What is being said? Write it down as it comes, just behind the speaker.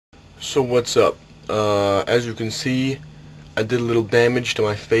So what's up? As you can see, I did a little damage to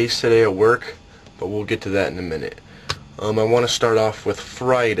my face today at work, but we'll get to that in a minute. I want to start off with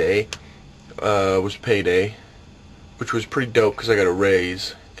Friday. Was payday, which was pretty dope because I got a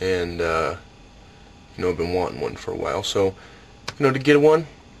raise, and I've been wanting one for a while. So, to get one,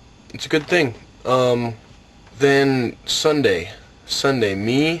 it's a good thing. Then Sunday,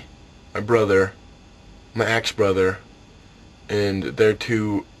 me, my brother, my ex-brother, and their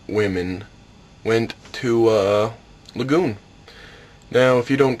two women went to Lagoon. Now, if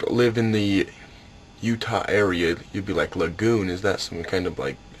you don't live in the Utah area, you'd be like, Lagoon, is that some kind of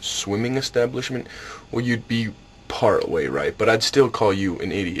like swimming establishment? Well, you'd be part way right, but I'd still call you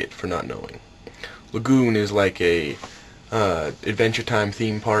an idiot for not knowing. Lagoon is like a Adventure Time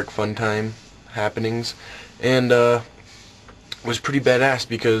theme park, fun time happenings, and was pretty badass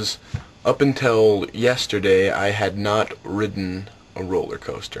because up until yesterday I had not ridden a roller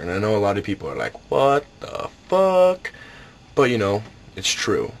coaster, and I know a lot of people are like, what the fuck? But it's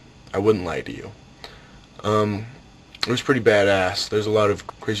true. I wouldn't lie to you. It was pretty badass. There's a lot of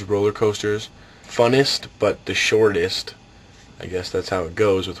crazy roller coasters. Funnest, but the shortest. I guess that's how it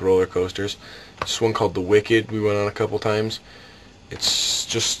goes with roller coasters. This one called the Wicked, we went on a couple times.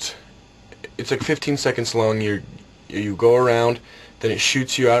 It's like 15 seconds long. You go around, then it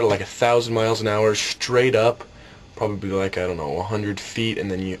shoots you out at like 1,000 miles an hour straight up, probably like, I don't know, 100 feet,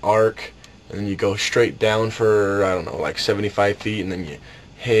 and then you arc, and then you go straight down for, I don't know, like 75 feet, and then you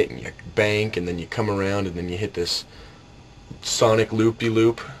hit, and you bank, and then you come around, and then you hit this sonic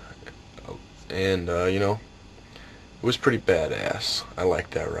loop-de-loop, and, it was pretty badass. I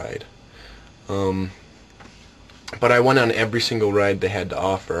liked that ride. But I went on every single ride they had to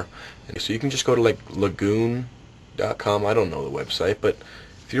offer. And so you can just go to like Lagoon.com. I don't know the website, but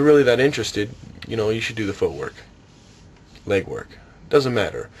if you're really that interested, you should do the footwork, leg work. Doesn't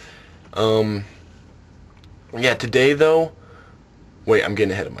matter. Yeah, today though. Wait, I'm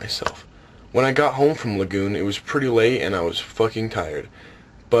getting ahead of myself. When I got home from Lagoon, it was pretty late and I was fucking tired.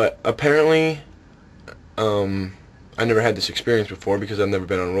 But apparently, I never had this experience before because I've never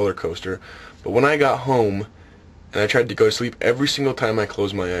been on a roller coaster. But when I got home and I tried to go to sleep, every single time I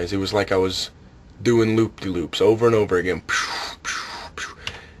closed my eyes, it was like I was doing loop-de-loops over and over again.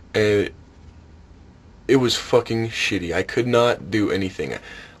 And it was fucking shitty. I could not do anything.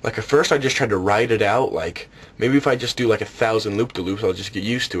 Like at first I just tried to ride it out, like maybe if I just do like 1,000 loop-de-loops I'll just get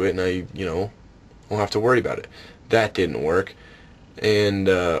used to it and I, won't have to worry about it. That didn't work. And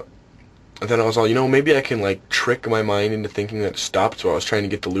then I was all, maybe I can like trick my mind into thinking that it stopped, so I was trying to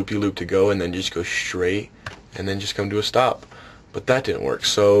get the loop-de-loop to go and then just go straight and then just come to a stop. But that didn't work.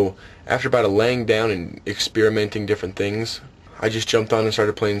 So after about laying down and experimenting different things, I just jumped on and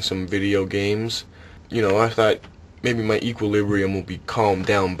started playing some video games. I thought maybe my equilibrium will be calmed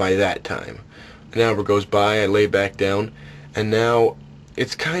down by that time. An hour goes by, I lay back down, and now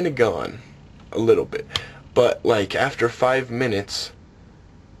it's kind of gone a little bit. But like after 5 minutes,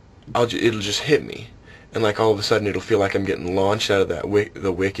 it'll just hit me, and like all of a sudden it'll feel like I'm getting launched out of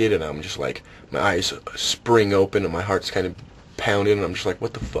the Wicked, and I'm just like, my eyes spring open and my heart's kind of pounding, and I'm just like,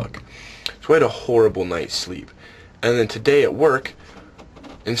 what the fuck? So I had a horrible night's sleep. And then today at work,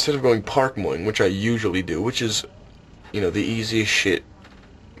 instead of going park mowing, which I usually do, which is the easiest shit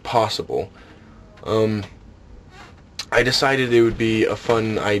possible, I decided it would be a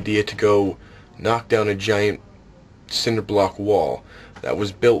fun idea to go knock down a giant cinder block wall that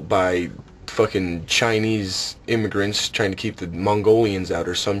was built by fucking Chinese immigrants trying to keep the Mongolians out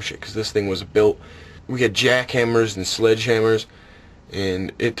or some shit, because this thing was built, we had jackhammers and sledgehammers,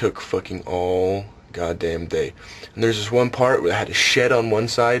 and it took fucking all goddamn day. And there's this one part where I had a shed on one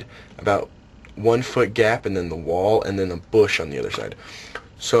side, about 1 foot gap, and then the wall, and then a bush on the other side.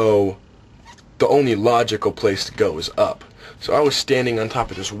 So the only logical place to go is up. So I was standing on top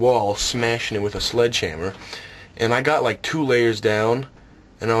of this wall, smashing it with a sledgehammer, and I got like 2 layers down,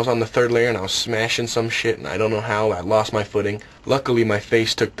 and I was on the 3rd layer, and I was smashing some shit, and I don't know how, I lost my footing. Luckily, my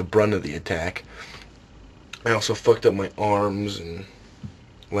face took the brunt of the attack. I also fucked up my arms and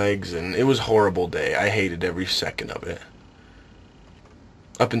legs, and it was a horrible day. I hated every second of it.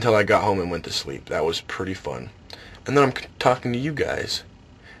 Up until I got home and went to sleep. That was pretty fun. And then I'm talking to you guys,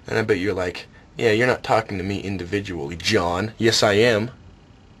 and I bet you're like, yeah, you're not talking to me individually, John. Yes, I am.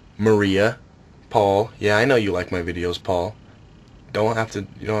 Maria. Paul. Yeah, I know you like my videos, Paul. You don't have to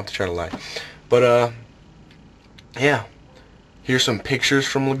try to lie. But yeah. Here's some pictures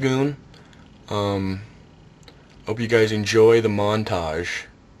from Lagoon. Hope you guys enjoy the montage.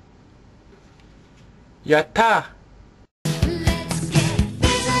 Yatta!